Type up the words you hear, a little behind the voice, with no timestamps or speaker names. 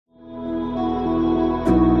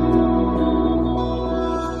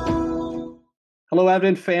Hello,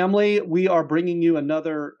 Advent family. We are bringing you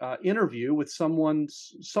another interview with someone.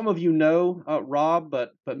 Some of you know Rob,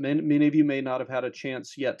 but many of you may not have had a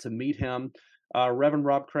chance yet to meet him. Reverend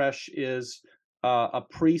Rob Krech is a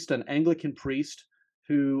priest, an Anglican priest,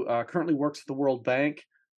 who currently works at the World Bank.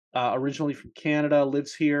 Originally from Canada,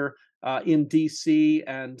 lives here in D.C.,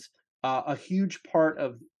 and a huge part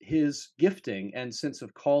of his gifting and sense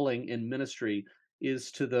of calling in ministry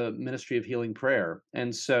is to the ministry of healing prayer.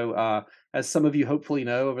 And so, as some of you hopefully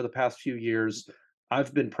know, over the past few years,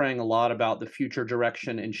 I've been praying a lot about the future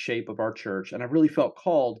direction and shape of our church. And I've really felt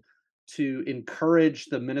called to encourage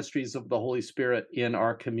the ministries of the Holy Spirit in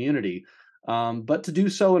our community, but to do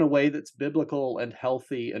so in a way that's biblical and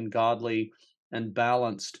healthy and godly and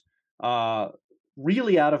balanced, uh,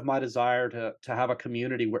 really out of my desire to have a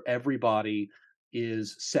community where everybody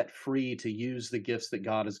is set free to use the gifts that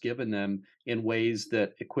God has given them in ways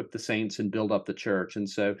that equip the saints and build up the church. And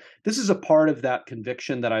so this is a part of that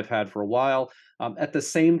conviction that I've had for a while. At the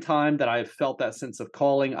same time that I've felt that sense of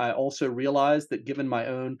calling, I also realized that given my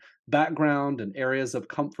own background and areas of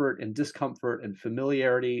comfort and discomfort and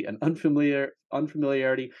familiarity and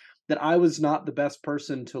unfamiliarity, that I was not the best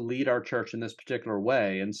person to lead our church in this particular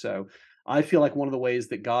way. And so I feel like one of the ways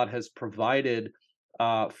that God has provided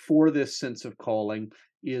for this sense of calling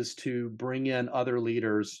is to bring in other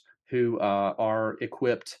leaders who are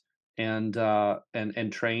equipped and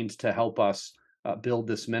trained to help us build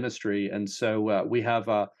this ministry. And so we have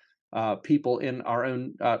people in our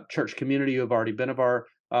own church community who have already been of our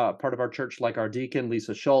part of our church, like our deacon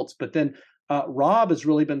Lisa Schultz. But then Rob has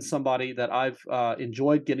really been somebody that I've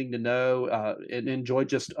enjoyed getting to know and enjoyed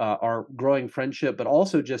just our growing friendship, but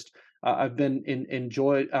also just I've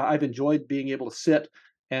enjoyed being able to sit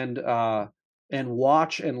and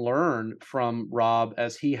watch and learn from Rob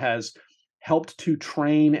as he has helped to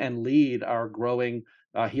train and lead our growing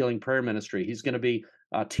healing prayer ministry. He's going to be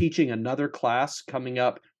teaching another class coming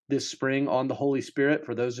up this spring on the Holy Spirit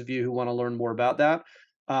for those of you who want to learn more about that.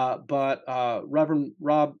 But Reverend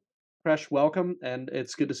Rob Krech, welcome, and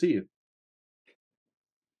it's good to see you.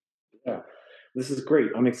 Yeah, this is great.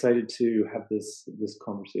 I'm excited to have this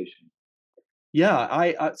conversation.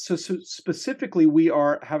 Yeah, so specifically, we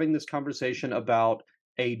are having this conversation about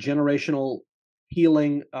a generational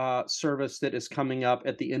healing service that is coming up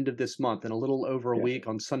at the end of this month in a little over a Yeah, week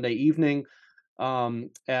on Sunday evening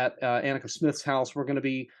at Annika Smith's house. We're going to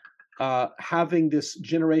be having this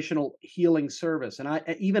generational healing service. And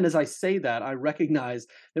I, even as I say that, I recognize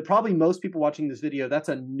that probably most people watching this video, that's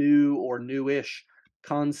a new or newish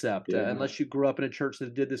concept. yeah, Unless you grew up in a church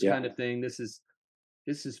that did this kind yeah, of thing, yeah, this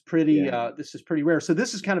is pretty rare. So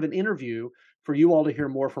this is kind of an interview for you all to hear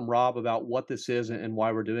more from Rob about what this is and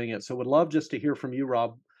why we're doing it. So would love just to hear from you,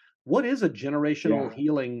 Rob. What is a generational yeah,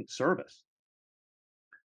 healing service?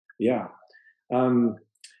 yeah. Um,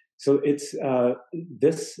 so it's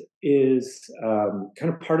this is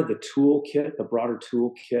kind of part of the toolkit, the broader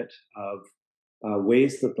toolkit of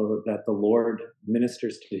ways that the Lord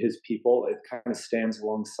ministers to His people. It kind of stands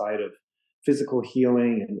alongside of physical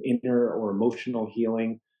healing and inner or emotional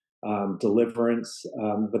healing, deliverance.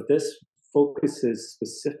 But this focuses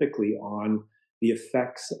specifically on the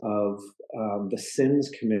effects of the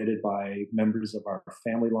sins committed by members of our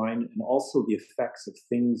family line, and also the effects of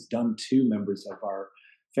things done to members of our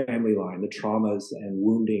family line, the traumas and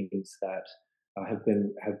woundings that have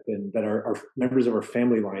been that our members of our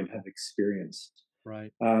family line have experienced.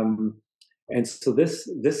 Right. Um, and so this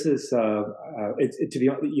is to be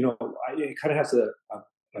it kind of has a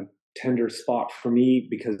tender spot for me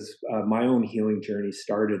because my own healing journey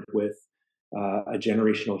started with a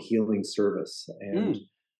generational healing service,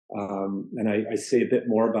 Mm, and I say a bit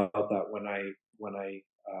more about that when I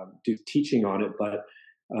do teaching on it. But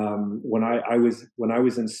when I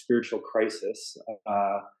was in spiritual crisis,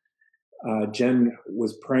 Jen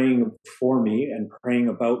was praying for me and praying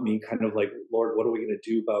about me, kind of like, Lord, what are we going to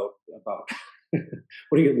do about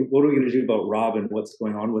what are we going to do about Rob and what's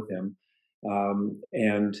going on with him? Um,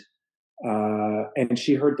 and and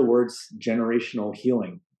she heard the words generational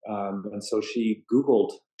healing, and so she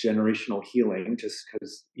Googled generational healing, just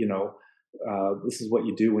because this is what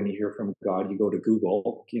you do when you hear from God. You go to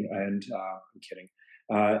Google, and I'm kidding.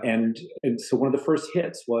 And so one of the first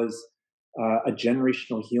hits was a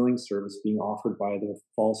generational healing service being offered by the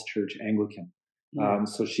Falls Church Anglican. mm,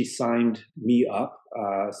 So she signed me up,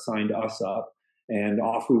 signed us up, and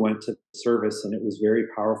off we went to service. And it was very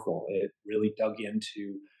powerful. It really dug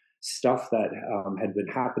into stuff that had been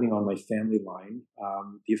happening on my family line,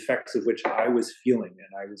 the effects of which I was feeling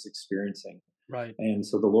and I was experiencing. right. And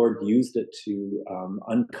so the Lord used it to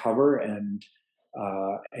uncover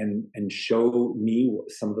and show me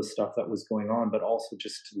some of the stuff that was going on, but also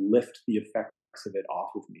just to lift the effects of it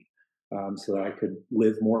off of me, so that I could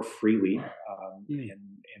live more freely Mm.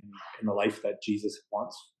 in the life that Jesus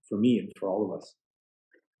wants for me and for all of us.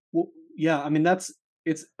 Well, yeah, I mean,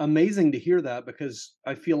 it's amazing to hear that because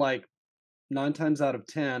I feel like 9 times out of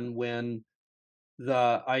 10 when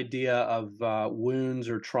the idea of wounds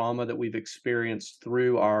or trauma that we've experienced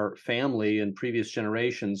through our family and previous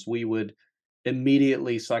generations, we would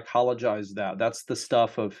immediately psychologize that. That's the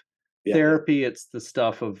stuff of Yeah, therapy. It's the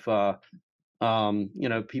stuff of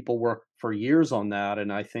people work for years on that,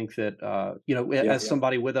 and I think that yeah, as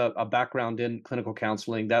somebody with a background in clinical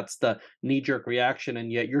counseling, that's the knee jerk reaction,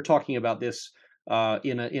 and yet you're talking about this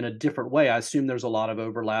in a different way. I assume there's a lot of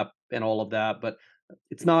overlap and all of that, but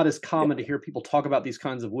it's not as yeah. common to hear people talk about these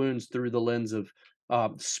kinds of wounds through the lens of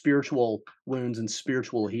spiritual wounds and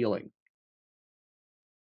spiritual healing.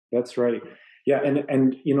 That's right. Yeah, and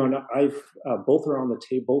and I've both are on the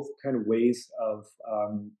table. Both kind of ways of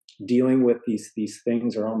dealing with these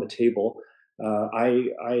things are on the table.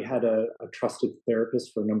 I had a trusted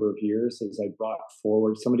therapist for a number of years as I brought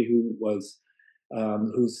forward somebody who was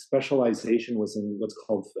whose specialization was in what's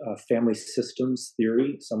called family systems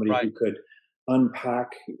theory. Somebody Right, who could unpack,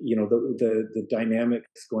 the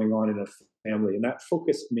dynamics going on in a family, and that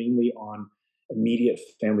focused mainly on immediate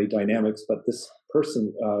family dynamics. But this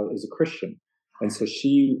person is a Christian, and so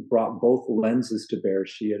she brought both lenses to bear.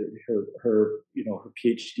 She had her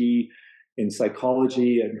PhD in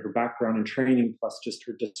psychology and her background in training, plus just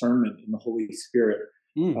her discernment in the Holy Spirit,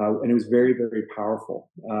 mm, and it was very, very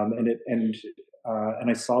powerful. And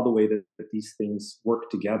I saw the way that these things work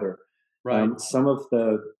together. right, Some of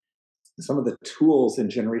the tools in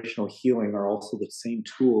generational healing are also the same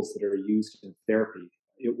tools that are used in therapy.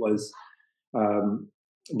 It was, um,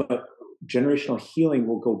 but generational healing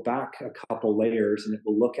will go back a couple layers, and it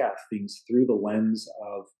will look at things through the lens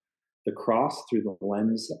of the cross, through the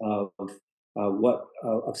lens what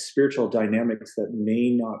of spiritual dynamics that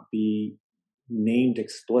may not be named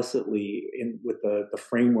explicitly in with the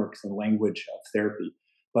frameworks and language of therapy.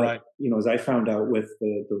 But right. as I found out with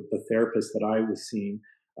the therapist that I was seeing,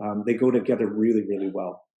 they go together really, really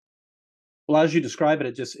well. Well, as you describe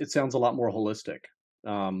it, it sounds a lot more holistic,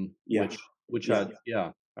 Yeah, yeah,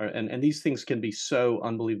 yeah, and these things can be so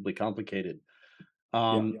unbelievably complicated.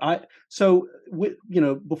 yeah. I so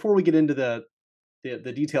before we get into the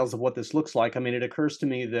details of what this looks like, I mean, it occurs to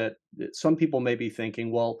me that some people may be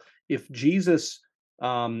thinking, well, if Jesus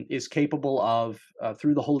is capable of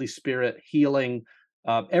through the Holy Spirit healing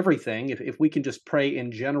everything, if we can just pray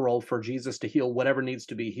in general for Jesus to heal whatever needs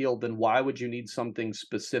to be healed, then why would you need something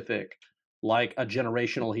specific like a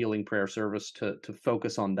generational healing prayer service to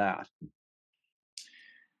focus on that?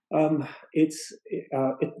 It's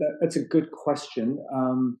That's a good question.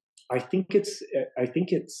 I think it's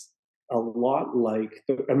a lot like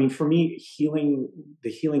I mean, for me, the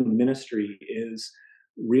healing ministry is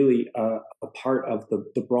really a part of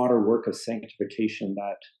the broader work of sanctification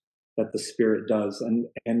that the Spirit does,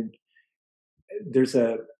 and there's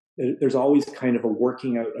a there's always kind of a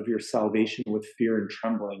working out of your salvation with fear and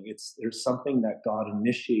trembling. There's something that God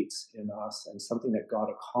initiates in us and something that God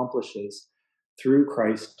accomplishes through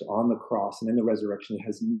Christ on the cross and in the resurrection. It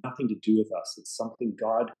has nothing to do with us. It's something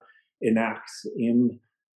God enacts in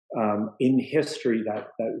history that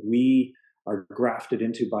we are grafted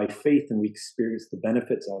into by faith, and we experience the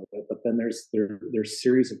benefits of it. But then there's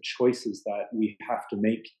series of choices that we have to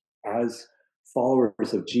make as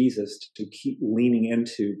followers of Jesus to keep leaning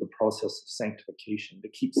into the process of sanctification, to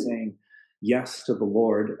keep saying yes to the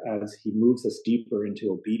Lord as He moves us deeper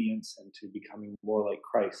into obedience and to becoming more like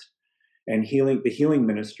Christ. And the healing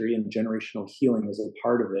ministry and generational healing as a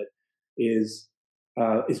part of it is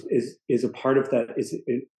is a part of that.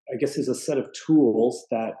 I guess is a set of tools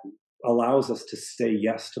that allows us to say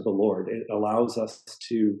yes to the Lord. It allows us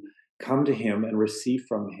to come to Him and receive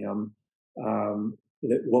from Him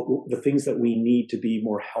the things that we need to be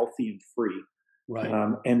more healthy and free. Right,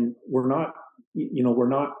 And we're not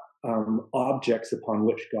objects upon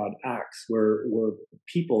which God acts. We're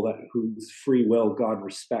people whose free will God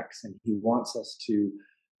respects, and He wants us to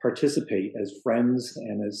participate as friends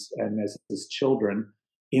and as His children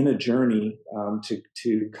in a journey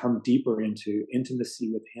to come deeper into intimacy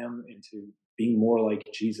with Him, into being more like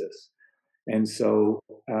Jesus. And so,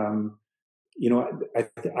 I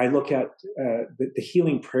look at the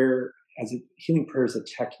healing prayer as a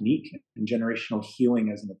technique, and generational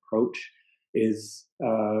healing as an approach. Is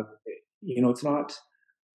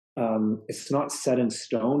it's not set in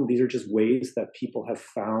stone. These are just ways that people have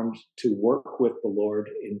found to work with the Lord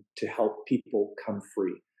to help people come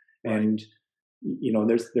free. right. And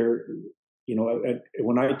there,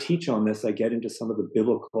 when I teach on this, I get into some of the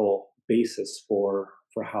biblical basis for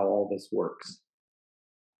how all this works.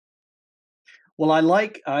 Well, I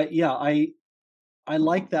like that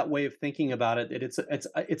way of thinking about it. That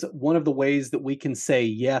it's one of the ways that we can say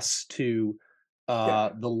yes to Yeah,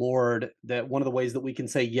 the Lord. That one of the ways that we can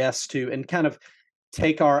say yes to and kind of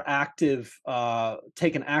take an active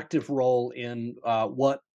role in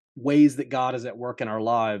what ways that God is at work in our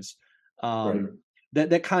lives. right.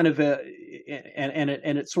 That kind of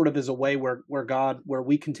and it sort of is a way where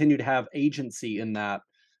we continue to have agency in that.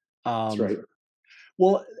 That's Um, right.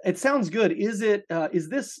 well, it sounds good. Is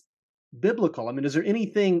this biblical? I mean, is there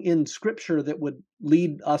anything in scripture that would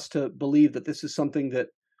lead us to believe that this is something that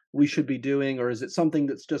we should be doing, or is it something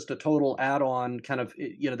that's just a total add-on kind of,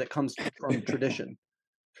 that comes from tradition?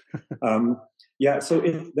 Um, yeah, so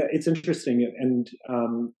it's interesting, and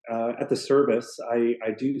at the service, I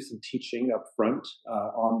do some teaching up front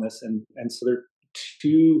on this, and so there are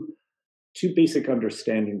two basic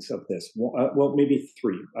understandings of this. Well, maybe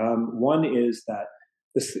three. One is that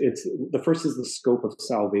it's the first is the scope of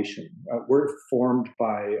salvation. We're formed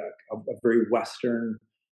by a very Western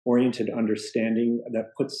oriented understanding that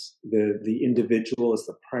puts the individual as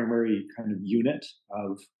the primary kind of unit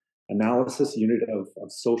of analysis, unit of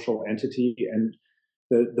social entity, and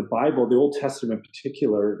the Bible, the Old Testament in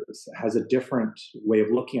particular, has a different way of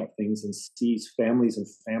looking at things and sees families and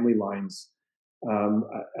family lines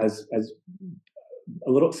as a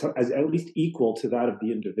little, as at least equal to that of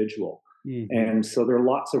the individual. Mhm. And so there are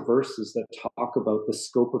lots of verses that talk about the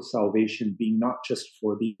scope of salvation being not just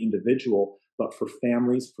for the individual, but for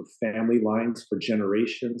families, for family lines, for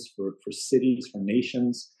generations, for cities, for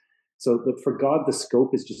nations. So for God, the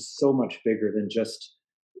scope is just so much bigger than just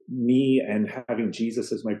me and having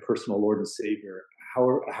Jesus as my personal Lord and Savior,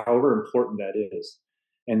 however important that is.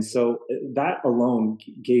 And so that alone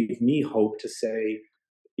gave me hope to say,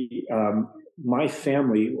 my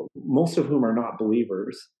family, most of whom are not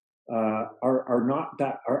believers, are not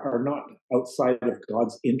outside of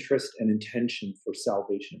God's interest and intention for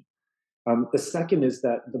salvation. The second is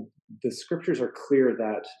that the scriptures are clear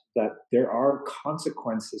that there are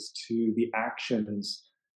consequences to the actions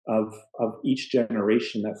of each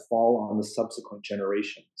generation that fall on the subsequent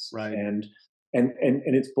generations, Right. and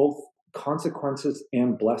it's both consequences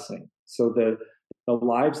and blessing. So the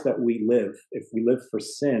lives that we live, if we live for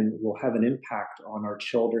sin, will have an impact on our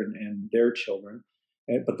children and their children.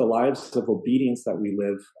 But the lives of obedience that we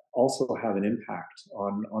live also have an impact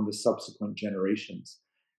on the subsequent generations.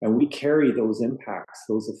 And we carry those impacts,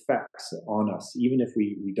 those effects on us, even if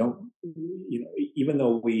we don't, even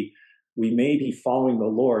though we may be following the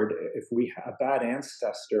Lord, if we have a bad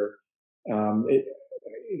ancestor, it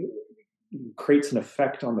creates an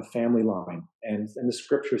effect on the family line. And the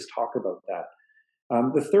scriptures talk about that.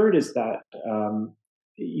 The third is that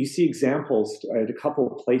you see examples at a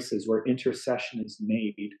couple of places where intercession is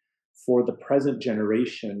made for the present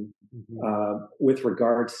generation Mhm. with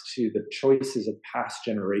regards to the choices of past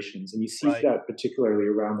generations. And you see Right. that particularly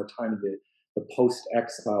around the time of the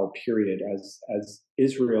post-exile period, as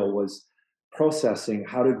Israel was processing,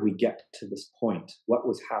 how did we get to this point? What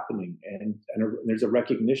was happening? And there's a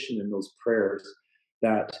recognition in those prayers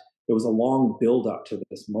that there was a long build up to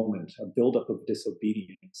this moment, a build up of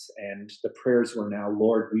disobedience. And the prayers were now,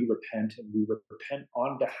 Lord, we repent, and we repent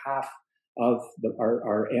on behalf of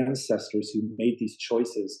our ancestors who made these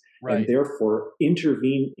choices, and Right. therefore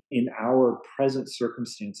intervene in our present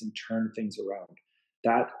circumstance and turn things around.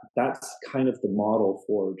 That's kind of the model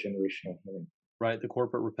for generational healing. Right. The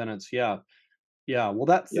corporate repentance. Yeah. Yeah. Well,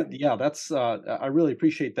 that's Yeah, yeah. That's I really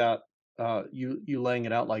appreciate that. You laying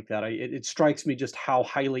it out like that. It strikes me just how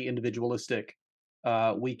highly individualistic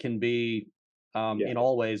we can be yeah, in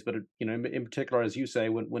all ways, but in particular, as you say,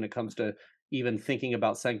 when it comes to even thinking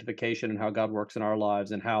about sanctification and how God works in our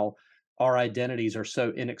lives and how our identities are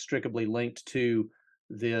so inextricably linked to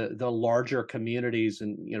the larger communities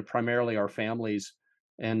and primarily our families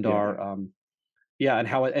and yeah, our yeah, and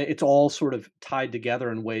how it's all sort of tied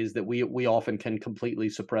together in ways that we often can completely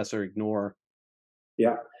suppress or ignore.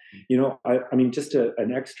 yeah. I mean, just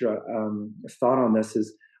an extra thought on this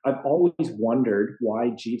is I've always wondered why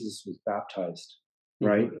Jesus was baptized. Mhm.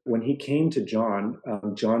 Right when he came to John,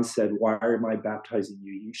 John said, "Why am I baptizing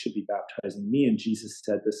you? You should be baptizing me." And Jesus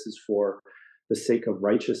said, "This is for the sake of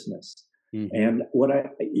righteousness." Mhm. And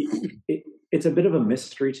it's a bit of a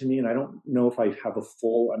mystery to me, and I don't know if I have a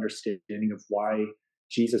full understanding of why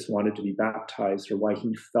Jesus wanted to be baptized or why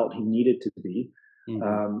he felt he needed to be.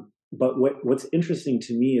 Mhm. But what's interesting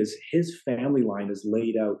to me is his family line is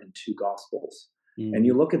laid out in two gospels. And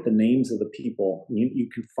you Mhm. look at the names of the people, you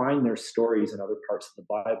can find their stories in other parts of the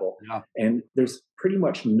Bible. Yeah. And there's pretty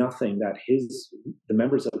much nothing that the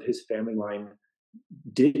members of his family line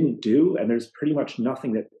didn't do, and there's pretty much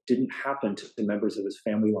nothing that didn't happen to the members of his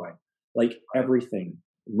family line. Like everything,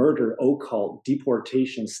 murder, occult,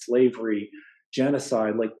 deportation, slavery,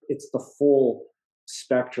 genocide, like it's the full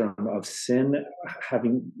spectrum of sin,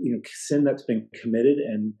 having, sin that's been committed,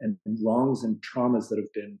 and wrongs and traumas that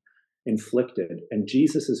have been inflicted. And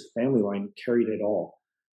Jesus's family line carried it all.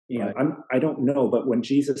 Right. I don't know, but when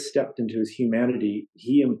Jesus stepped into his humanity,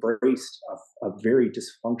 he embraced a very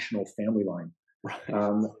dysfunctional family line, Right.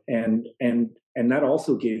 and that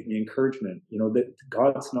also gave me encouragement. That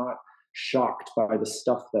God's not shocked by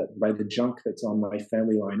by the junk that's on my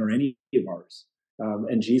family line or any of ours.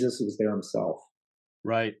 And Jesus was there himself.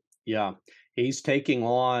 Right. Yeah. He's taking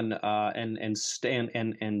on and stand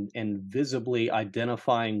and visibly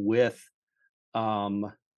identifying with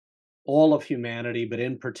um all of humanity, but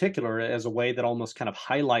in particular as a way that almost kind of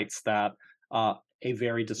highlights that uh a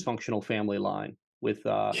very dysfunctional family line with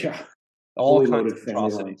Yeah, all fully kinds loaded of family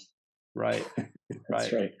atrocities. lines. Right.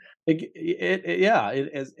 That's Right. right. Yeah,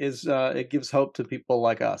 it gives hope to people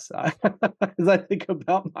like us. As I think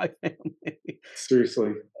about my family.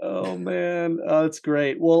 Seriously. Oh man, that's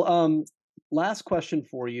great. Well, last question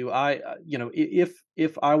for you.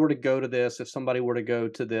 If I were to go to this, if somebody were to go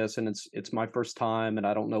to this, and it's my first time, and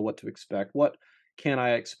I don't know what to expect, what can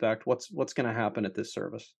I expect? What's going to happen at this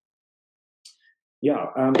service? Yeah,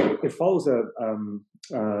 it follows a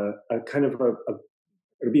kind of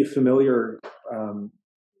it'll be a familiar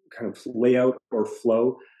kind of layout or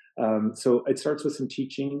flow. So it starts with some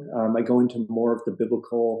teaching. I go into more of the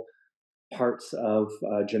biblical parts of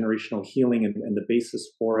generational healing and the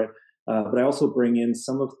basis for it. But I also bring in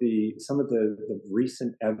some of the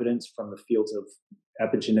recent evidence from the fields of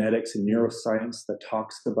epigenetics and neuroscience that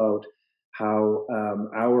talks about how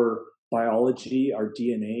our biology, our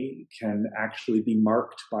DNA, can actually be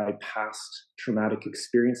marked by past traumatic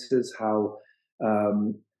experiences.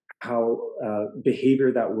 Um, how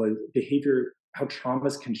how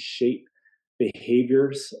traumas can shape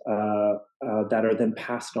behaviors that are then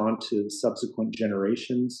passed on to subsequent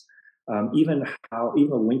generations. Even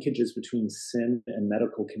the linkages between sin and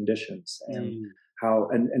medical conditions, and Mm,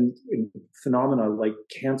 and phenomena like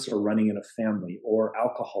cancer running in a family or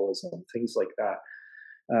alcoholism, things like that.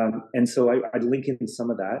 And so I link in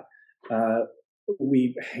some of that.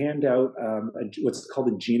 We hand out what's called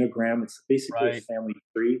a genogram. It's basically right. a family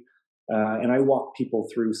tree. And I walk people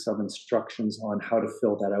through some instructions on how to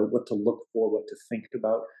fill that out, what to look for, what to think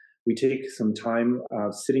about. We take some time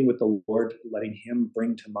sitting with the Lord, letting Him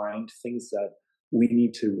bring to mind things that we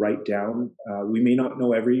need to write down. We may not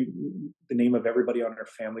know the name of everybody on our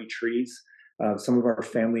family trees. Some of our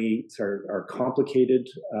families are complicated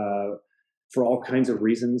for all kinds of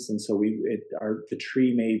reasons, and so the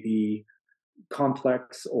tree may be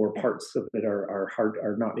complex, or parts of it are hard,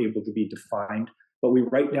 are not able to be defined. But we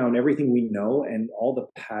write down everything we know and all the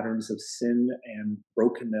patterns of sin and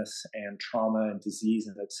brokenness and trauma and disease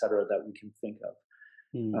and etc. that we can think of.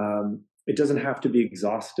 Mm, It doesn't have to be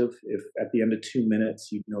exhaustive. If at the end of 2 minutes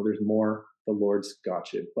you know there's more, the Lord's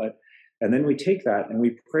got you. And then we take that and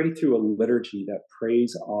we pray through a liturgy that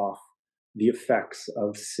prays off the effects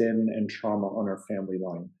of sin and trauma on our family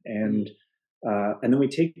line. mm, And then we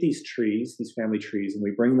take these trees, these family trees, and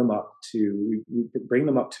we bring them up we bring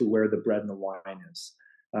them up to where the bread and the wine is.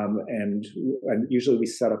 And usually we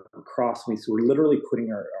set up a cross. So we're literally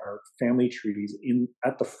putting our family trees in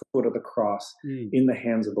at the foot of the cross mm, in the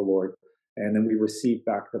hands of the Lord, and then we receive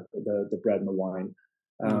back the bread and the wine.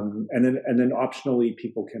 mm. And then optionally,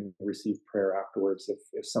 people can receive prayer afterwards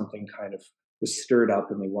if something kind of was stirred up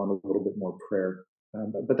and they want a little bit more prayer.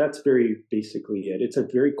 But that's very basically it. It's a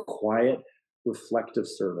very quiet, reflective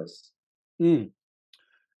service. Mm.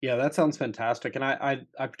 Yeah, that sounds fantastic, and I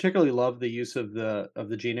particularly love the use of the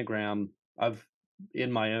genogram. I've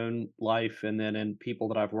in my own life, and then in people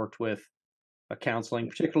that I've worked with, counseling,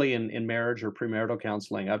 particularly in marriage or premarital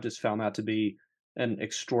counseling. I've just found that to be an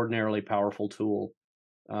extraordinarily powerful tool.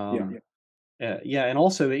 Yeah, Yeah, and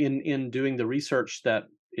also in doing the research that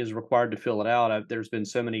is required to fill it out, there's been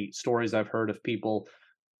so many stories I've heard of people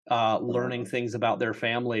learning things about their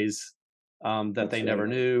families that they that's never right.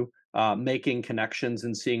 knew, making connections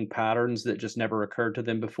and seeing patterns that just never occurred to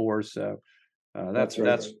them before. So That's right.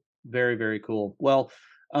 that's very very cool. Well,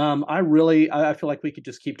 I feel like we could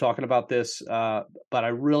just keep talking about this, but I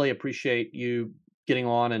really appreciate you getting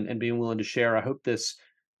on and being willing to share. I hope this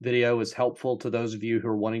video is helpful to those of you who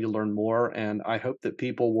are wanting to learn more, and I hope that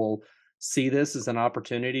people will see this as an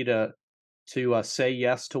opportunity to to say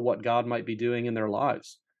yes to what God might be doing in their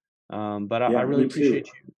lives. But I Yeah, really me too. appreciate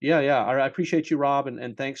you. Yeah, yeah. I appreciate you, Rob,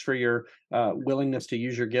 and thanks for your willingness to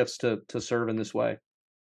use your gifts to serve in this way.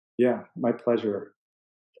 Yeah, my pleasure.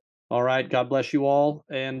 All right. God bless you all,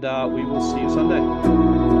 and we will see you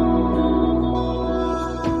Sunday.